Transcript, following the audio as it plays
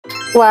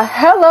Well,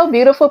 hello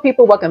beautiful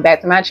people, welcome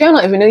back to my channel.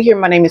 If you're new here,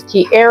 my name is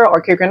Kiara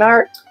or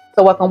Kiara.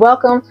 So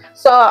welcome.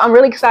 So I'm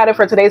really excited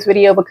for today's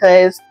video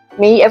because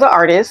me as an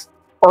artist,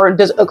 or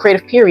just a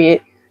creative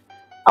period,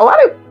 a lot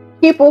of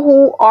people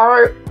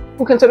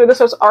who consider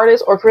themselves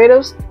artists or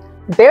creatives,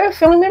 their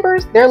family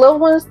members, their loved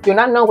ones do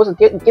not know what to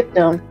get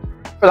them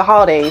for the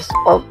holidays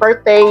or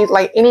birthdays,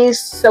 like any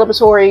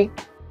celebratory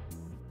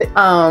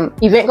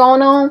event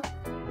going on.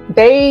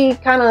 They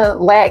kind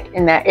of lack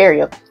in that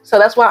area. So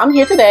that's why I'm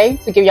here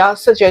today to give y'all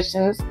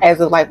suggestions as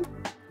of like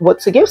what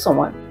to give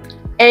someone.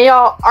 And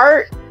y'all,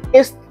 art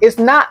is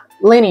not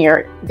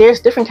linear. There's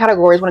different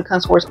categories when it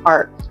comes towards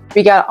art.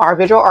 We got our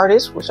visual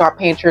artists, which are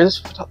painters,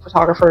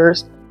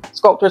 photographers,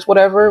 sculptors,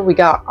 whatever. We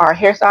got our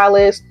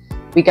hairstylists.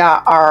 We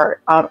got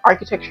our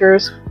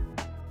architectures.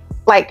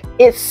 Like,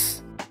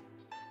 it's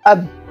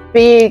a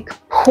big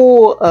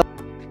pool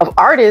of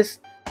artists,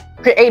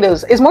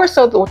 creatives. It's more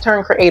so the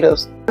term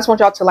creatives. I just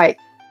want y'all to like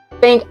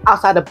think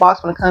outside the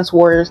box when it comes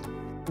towards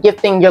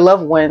gifting your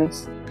loved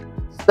ones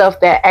stuff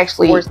that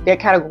actually towards their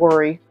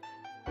category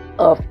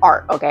of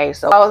art. Okay,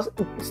 so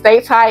stay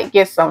tight,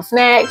 get some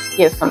snacks,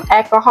 get some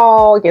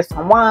alcohol, get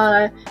some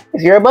wine.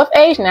 If you're above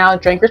age now,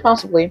 drink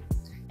responsibly,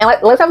 and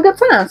let's have a good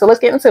time. So let's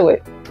get into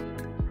it.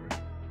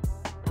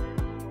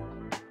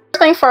 First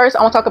thing first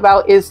I want to talk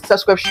about is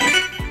subscription.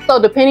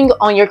 So depending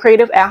on your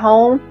creative at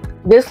home,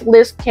 this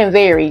list can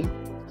vary.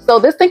 So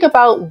just think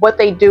about what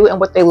they do and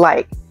what they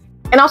like.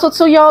 And also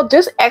too, y'all,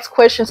 just ask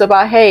questions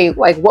about, hey,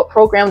 like what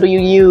program do you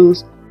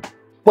use?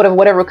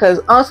 Whatever, because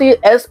honestly,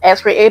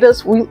 as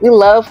creators, we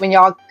love when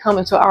y'all come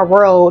into our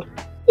world,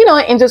 you know,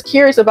 and just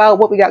curious about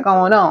what we got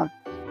going on.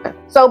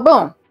 So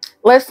boom,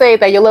 let's say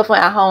that your loved one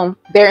at home,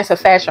 they're into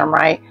fashion,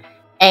 right?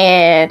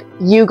 And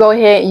you go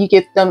ahead and you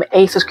get them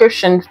a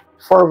subscription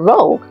for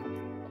Vogue.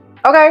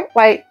 Okay,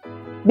 like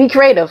be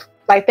creative.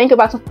 Like think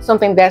about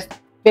something that's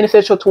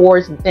beneficial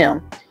towards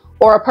them.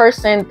 Or a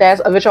person that's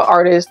a visual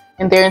artist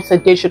and they're into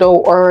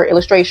digital or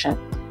illustration.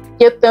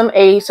 Give them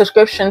a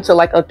subscription to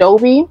like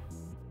Adobe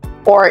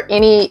or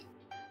any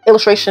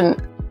illustration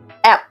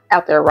app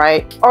out there,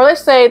 right? Or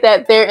let's say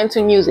that they're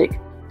into music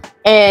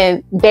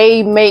and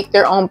they make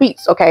their own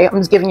beats. Okay, I'm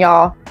just giving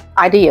y'all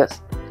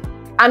ideas.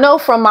 I know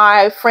from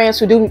my friends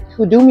who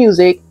do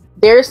music,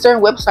 there's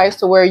certain websites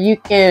to where you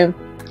can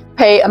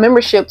pay a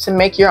membership to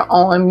make your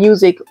own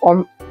music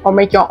or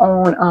make your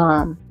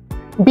own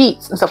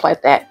beats and stuff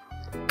like that.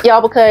 Y'all,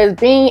 because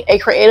being a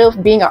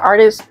creative, being an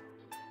artist,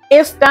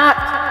 it's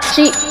not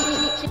cheap.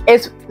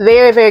 It's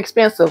very, very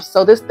expensive.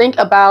 So just think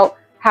about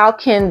how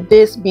can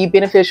this be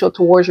beneficial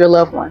towards your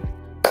loved one.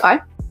 All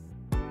right?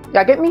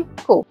 Y'all get me?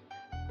 Cool.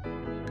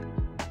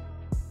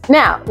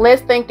 Now,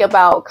 let's think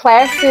about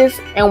classes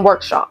and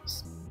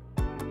workshops.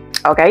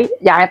 Okay?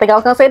 Y'all didn't think I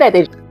was going to say that,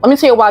 did you? Let me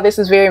tell you why this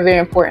is very, very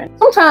important.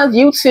 Sometimes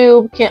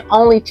YouTube can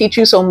only teach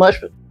you so much.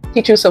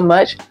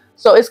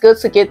 So it's good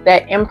to get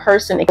that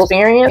in-person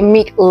experience and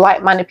meet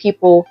like-minded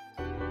people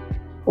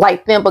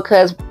like them,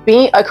 because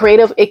being a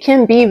creative, it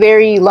can be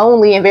very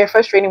lonely and very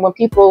frustrating when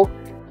people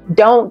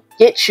don't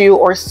get you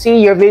or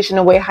see your vision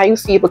the way how you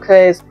see it,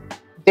 because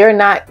they're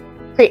not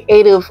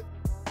creative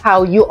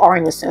how you are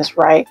in a sense,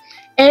 right?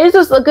 And it's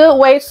just a good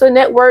way to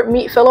network,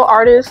 meet fellow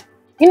artists,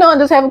 you know, and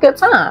just have a good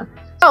time.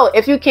 So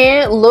if you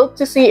can, look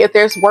to see if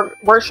there's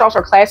workshops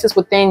or classes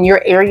within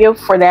your area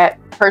for that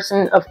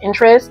person of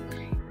interest.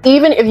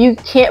 Even if you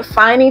can't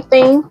find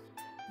anything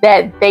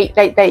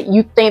that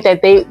you think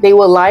that they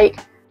will like,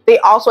 they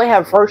also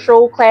have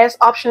virtual class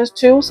options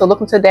too. So look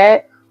into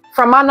that.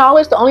 From my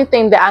knowledge, the only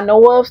thing that I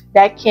know of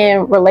that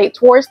can relate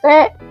towards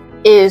that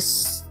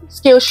is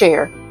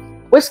Skillshare.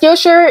 With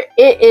Skillshare,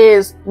 it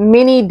is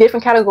many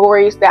different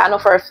categories that I know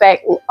for a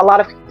fact a lot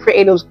of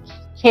creatives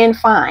can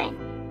find.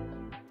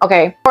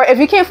 Okay, or if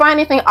you can't find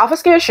anything off of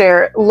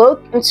Skillshare,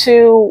 look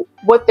into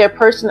what their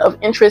person of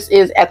interest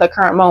is at the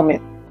current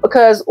moment.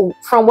 Because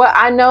from what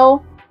I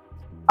know,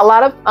 a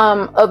lot of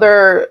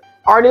other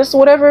artists or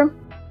whatever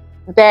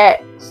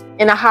that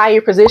in a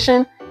higher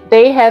position,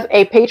 they have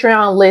a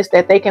Patreon list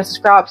that they can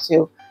subscribe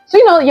to. So,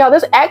 you know, y'all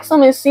just ask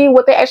them and see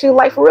what they actually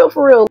like for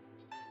real.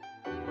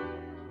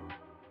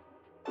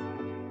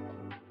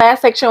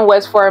 Last section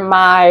was for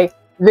my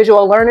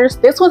visual learners.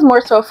 This was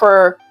more so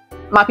for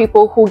my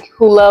people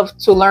who love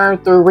to learn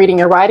through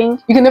reading and writing.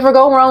 You can never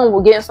go wrong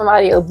with getting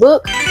somebody a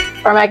book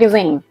or a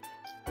magazine.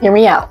 Hear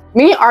me out.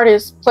 Many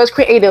artists plus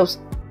creatives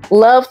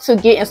love to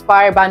get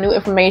inspired by new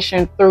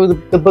information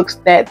through the books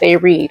that they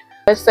read.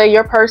 Let's say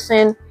your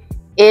person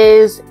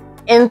is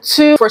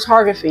into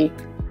photography.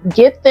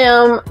 Get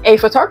them a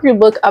photography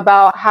book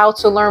about how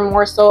to learn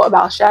more so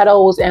about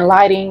shadows and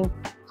lighting,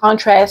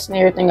 contrast and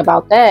everything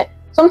about that.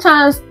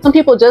 Sometimes some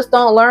people just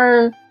don't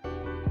learn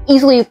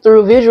easily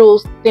through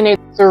visuals than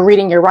through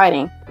reading and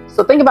writing.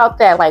 So think about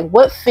that, like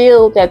what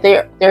field that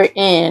they're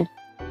in.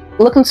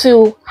 Look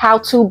into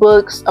how-to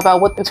books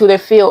about what into their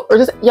field, or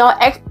just y'all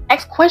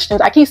ask questions.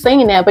 I keep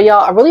saying that, but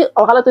y'all, really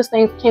a lot of these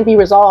things can be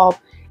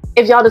resolved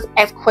if y'all just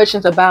ask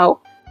questions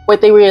about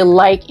what they really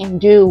like and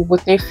do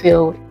with their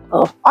field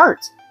of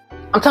art.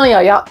 I'm telling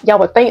y'all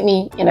would thank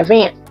me in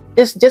advance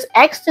Just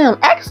ask them.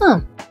 Ask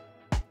them.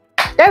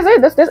 That's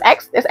it.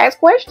 Just ask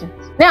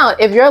questions. Now,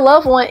 if your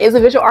loved one is a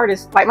visual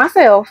artist like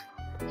myself,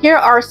 here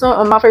are some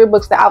of my favorite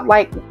books that I've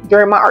liked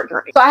during my art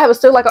journey. So I have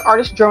still like an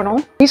artist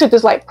journal. These are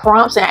just like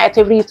prompts and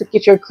activities to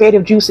get your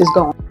creative juices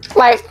going.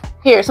 Like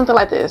here, something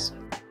like this.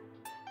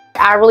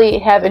 I really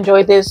have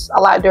enjoyed this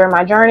a lot during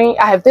my journey.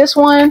 I have this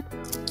one.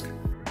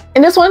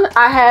 In this one,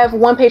 I have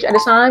one page at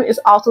a time. It's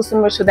also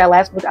similar to that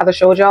last book I just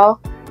showed y'all.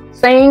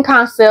 Same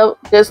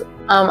concept, just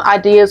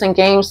ideas and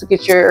games to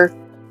get your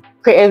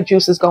creative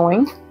juices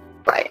going.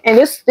 Right, and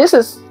this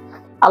is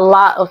a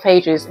lot of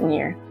pages in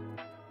here.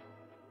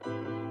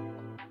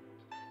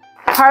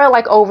 Probably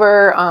like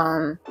over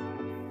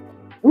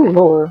ooh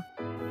Lord,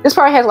 this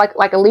probably has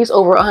like at least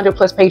over 100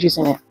 plus pages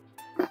in it.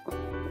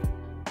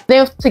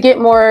 Then to get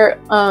more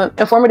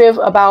informative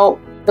about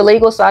the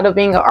legal side of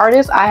being an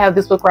artist, I have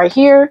this book right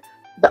here,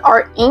 The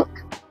Art Inc.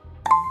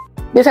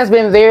 This has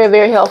been very,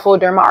 very helpful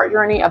during my art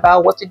journey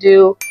about what to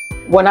do,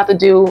 what not to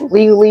do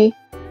legally.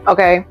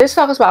 Okay, this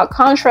talks about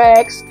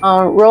contracts,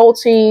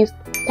 royalties,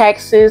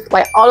 taxes,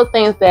 like all the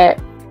things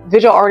that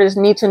visual artists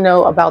need to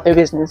know about their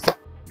business.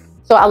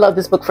 So I love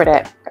this book for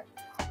that.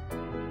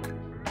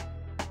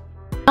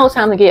 Now it's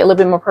time to get a little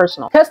bit more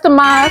personal.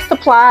 Customized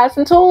supplies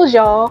and tools,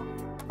 y'all.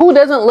 Who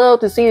doesn't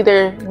love to see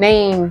their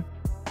name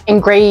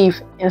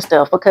engraved and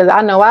stuff? Because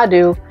I know I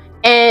do.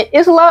 And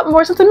it's a lot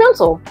more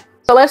sentimental.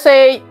 So let's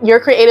say your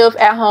creative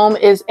at home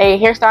is a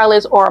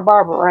hairstylist or a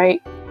barber,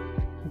 right?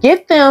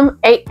 Get them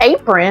an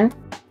apron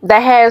that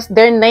has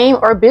their name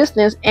or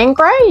business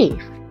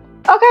engraved.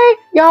 Okay,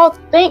 y'all,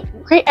 think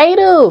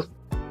creative.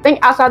 Think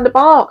outside the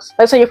box.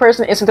 Let's say your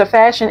person is into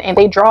fashion and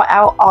they draw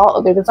out all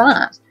of their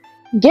designs.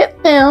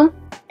 Get them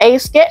a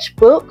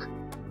sketchbook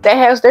that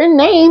has their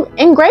name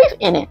engraved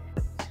in it.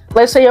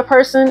 Let's say your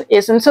person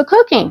is into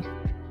cooking.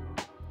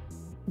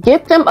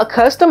 Get them a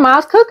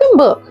customized cooking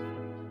book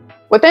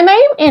with their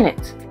name in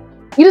it.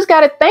 You just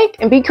gotta think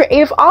and be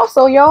creative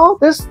also, y'all.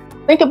 Just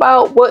think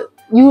about what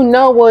you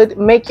know would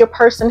make your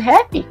person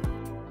happy.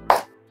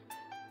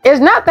 It's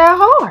not that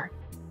hard.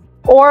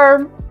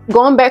 Or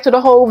going back to the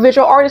whole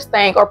visual artist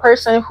thing, or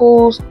person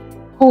who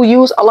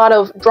use a lot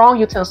of drawing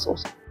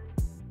utensils.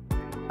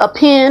 A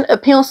pen, a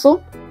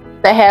pencil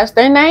that has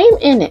their name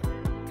in it.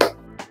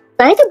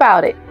 Think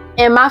about it.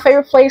 And my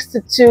favorite place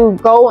to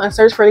go and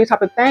search for these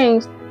type of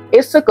things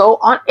is to go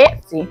on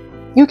Etsy.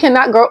 You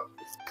cannot go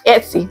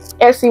Etsy.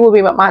 Etsy will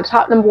be my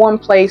top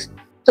 #1 place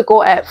to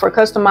go at for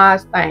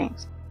customized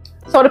things.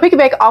 So to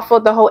piggyback off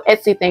of the whole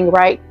Etsy thing,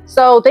 right?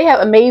 So they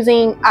have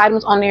amazing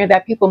items on there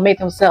that people made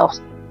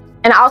themselves.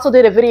 And I also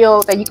did a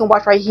video that you can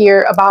watch right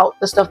here about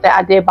the stuff that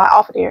I did buy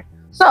off of there.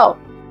 So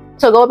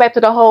to go back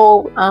to the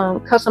whole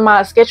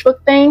customized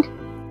sketchbook thing,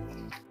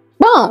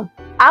 boom,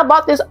 I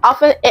bought this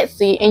off of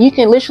Etsy, and you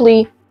can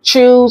literally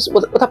choose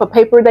what type of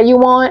paper that you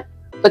want,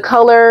 the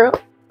color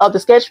of the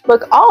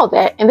sketchbook, all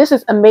that. And this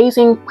is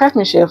amazing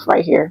craftsmanship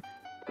right here.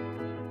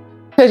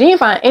 Because you can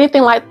find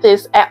anything like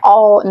this at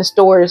all in the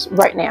stores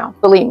right now,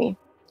 believe me.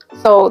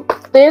 So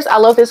this, I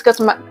love this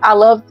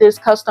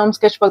custom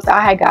sketchbook that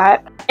I had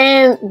got.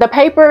 And the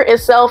paper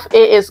itself,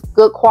 it is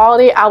good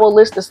quality. I will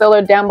list the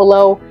seller down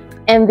below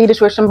in the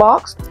description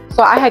box.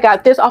 So I had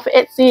got this off of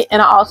Etsy,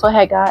 and I also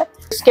had got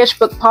a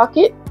sketchbook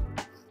pocket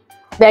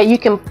that you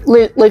can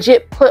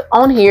legit put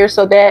on here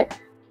so that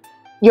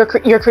your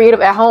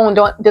creative at home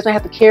doesn't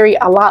have to carry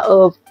a lot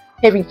of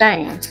heavy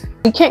things.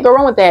 You can't go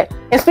wrong with that.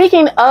 And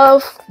speaking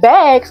of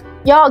bags,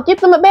 y'all, get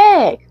them a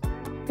bag.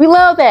 We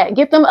love that.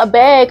 Get them a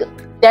bag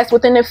that's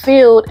within their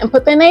field and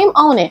put their name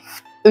on it.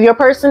 If your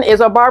person is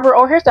a barber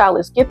or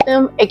hairstylist, get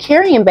them a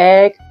carrying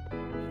bag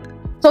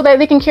so that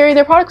they can carry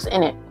their products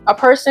in it. A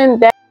person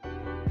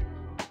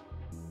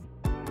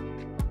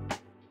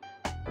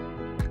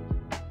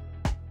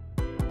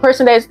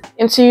that's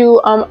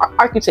into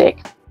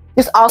architect,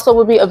 this also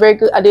would be a very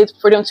good idea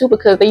for them too,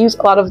 because they use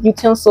a lot of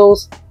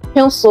utensils,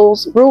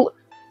 pencils,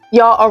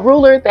 y'all, a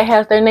ruler that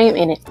has their name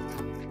in it.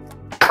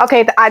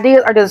 Okay, the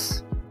ideas are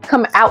just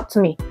coming out to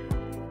me.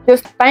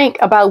 Just think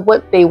about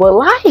what they would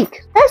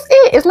like. That's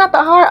it. It's not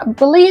that hard.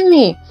 Believe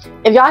me.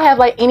 If y'all have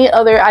like any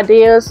other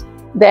ideas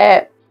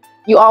that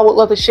you all would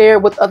love to share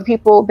with other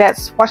people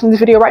that's watching this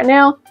video right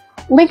now,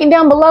 link it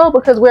down below,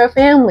 because we're a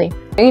family.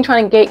 I ain't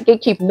trying to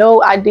gatekeep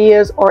no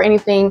ideas or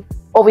anything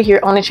over here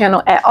on the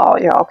channel at all,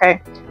 y'all.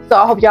 Okay. So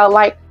I hope y'all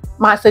like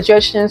my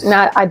suggestions and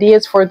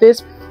ideas for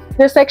this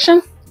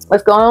section.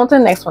 Let's go on to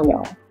the next one,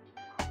 y'all.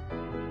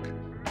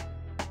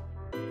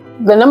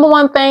 The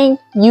 #1 thing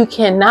you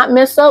cannot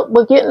mess up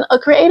with getting a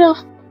creative: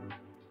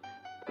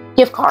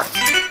 gift cards.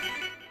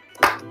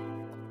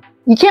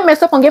 You can't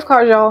mess up on gift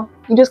cards, y'all.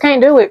 You just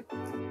can't do it.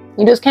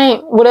 You just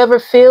can't. Whatever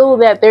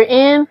field that they're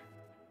in,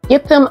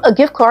 get them a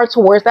gift card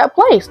towards that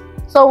place.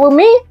 So with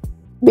me,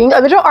 being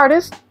a visual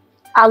artist,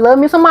 I love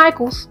me some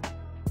Michaels.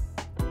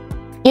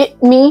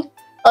 Get me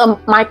a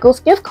Michaels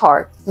gift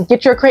card.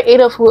 Get your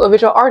creative who a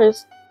visual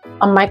artist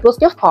a Michaels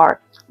gift card.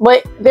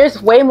 But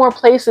there's way more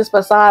places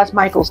besides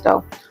Michaels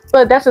though.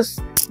 But that's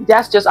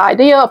just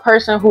idea. A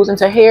person who's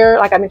into hair,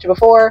 like I mentioned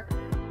before,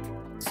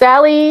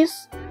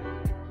 Sally's,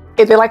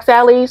 if they like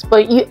Sally's,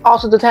 but you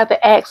also just have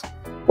to ask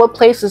what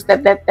places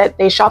that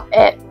they shop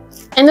at,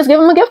 and just give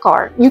them a gift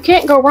card. You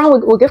can't go wrong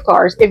with gift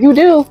cards. If you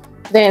do,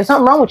 then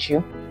something wrong with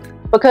you,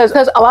 because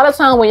a lot of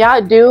time when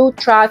y'all do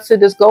try to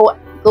just go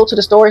to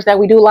the stores that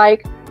we do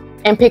like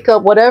and pick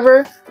up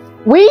whatever,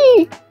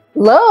 we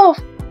love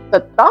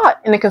the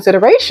thought and the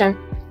consideration,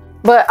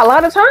 but a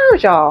lot of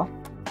times, y'all,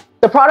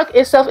 the product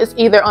itself is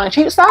either on the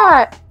cheap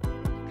side,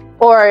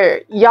 or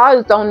y'all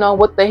just don't know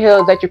what the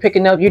hell that you're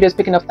picking up. You're just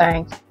picking up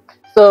things,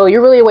 so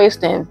you're really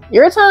wasting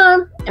your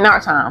time and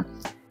our time.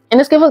 And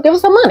just give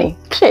us some money.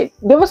 Shit,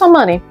 give us some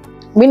money.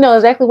 We know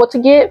exactly what to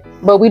get,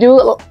 but we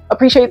do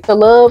appreciate the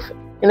love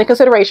and the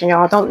consideration,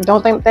 y'all.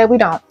 Don't think that we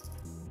don't.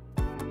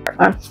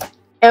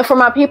 And for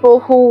my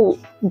people who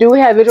do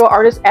have visual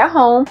artists at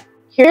home,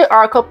 here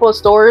are a couple of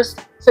stores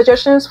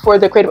suggestions for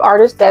the creative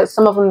artists that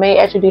some of them may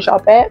actually do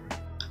shop at.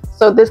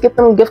 So just get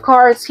them gift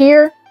cards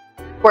here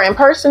for in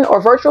person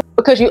or virtual,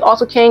 because you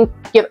also can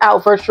give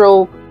out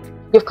virtual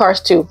gift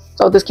cards too.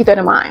 So just keep that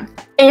in mind.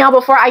 And y'all,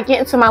 before I get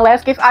into my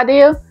last gift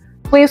idea,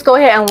 please go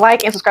ahead and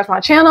like and subscribe to my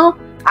channel.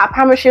 I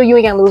promise you, you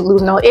ain't gonna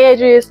lose no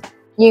edges.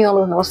 You ain't gonna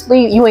lose no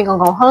sleep. You ain't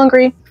gonna go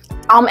hungry.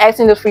 I'm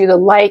asking this for you to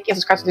like and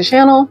subscribe to the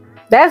channel.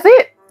 That's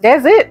it.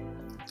 That's it.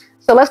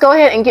 So let's go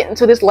ahead and get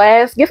into this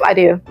last gift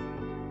idea.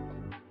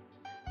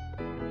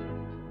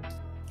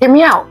 Hear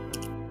me out.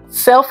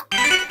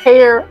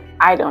 Self-care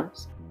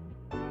items.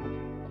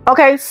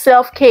 Okay,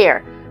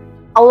 self-care.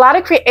 A lot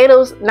of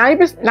creatives,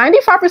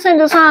 95% of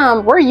the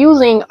time, we're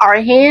using our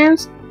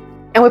hands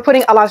and we're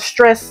putting a lot of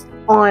stress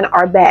on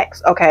our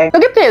backs. Okay,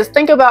 look at this.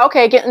 Think about,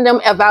 okay, getting them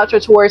a voucher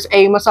towards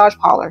a massage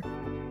parlor.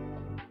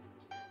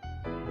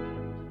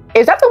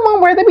 Is that the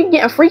one where they be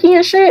getting freaky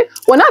and shit?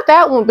 Well, not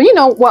that one, but you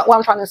know what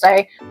I'm trying to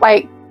say.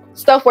 Like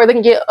stuff where they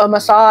can get a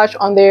massage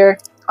on their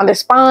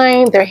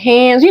spine, their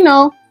hands. You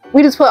know,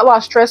 we just put a lot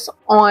of stress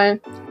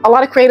on. A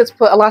lot of creatives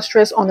put a lot of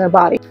stress on their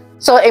body.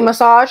 So a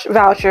massage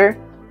voucher,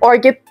 or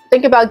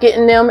think about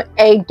getting them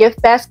a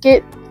gift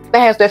basket that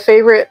has their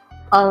favorite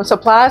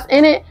supplies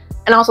in it,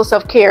 and also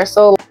self-care.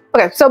 So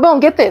okay, so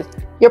boom, get this.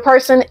 Your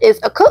person is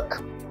a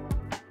cook.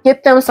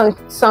 Get them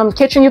some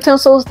kitchen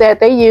utensils that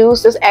they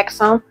use. Just ask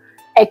them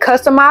a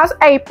customized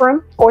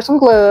apron or some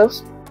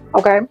gloves,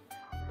 okay,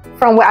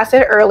 from what I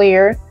said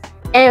earlier,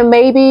 and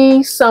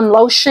maybe some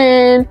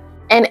lotion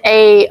and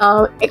a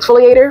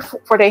exfoliator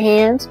for their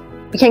hands.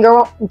 You can't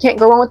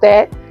go wrong with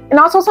that. And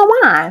also some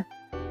wine.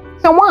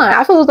 Some wine.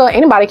 I feel as though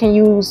anybody can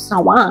use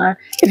some wine.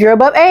 If you're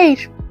above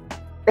age,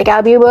 they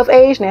gotta be above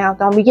age now.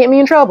 Don't be getting me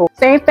in trouble.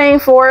 Same thing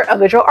for a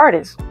visual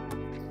artist.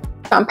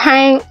 Some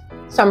paint,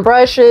 some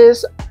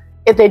brushes.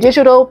 If they're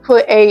digital,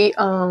 put a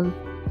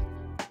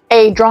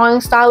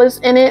drawing stylus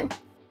in it,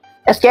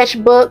 a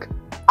sketchbook.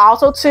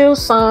 Also too,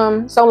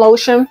 some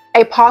lotion,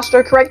 a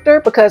posture corrector,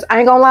 because I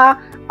ain't gonna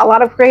lie, a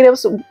lot of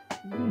creatives,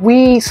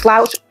 we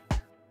slouch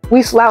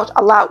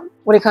a lot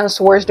when it comes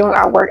towards doing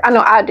our work. I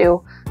know I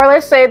do. Or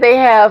let's say they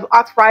have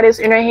arthritis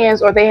in their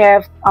hands, or they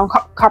have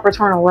carpal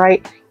tunnel,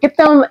 right? Get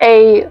them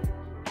a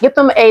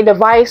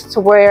device to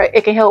where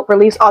it can help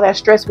release all that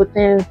stress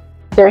within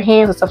their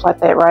hands and stuff like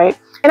that, right?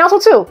 And also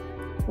too,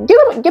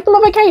 get them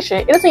a vacation.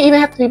 It doesn't even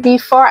have to be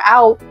far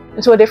out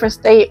into a different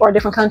state or a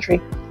different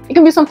country. It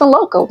can be something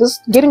local.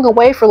 Just getting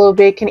away for a little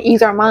bit can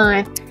ease our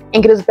mind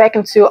and get us back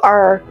into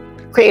our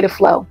creative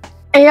flow.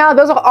 And y'all,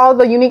 those are all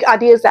the unique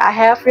ideas that I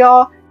have for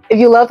y'all. If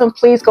you love them,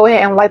 please go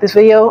ahead and like this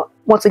video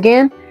once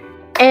again.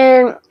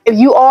 And if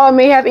you all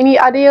may have any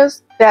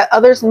ideas that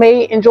others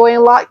may enjoy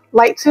and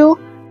like too,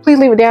 please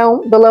leave it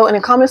down below in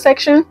the comment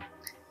section.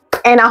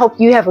 And I hope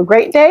you have a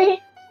great day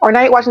or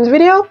night watching this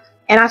video.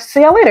 And I'll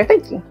see y'all later.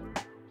 Thank you.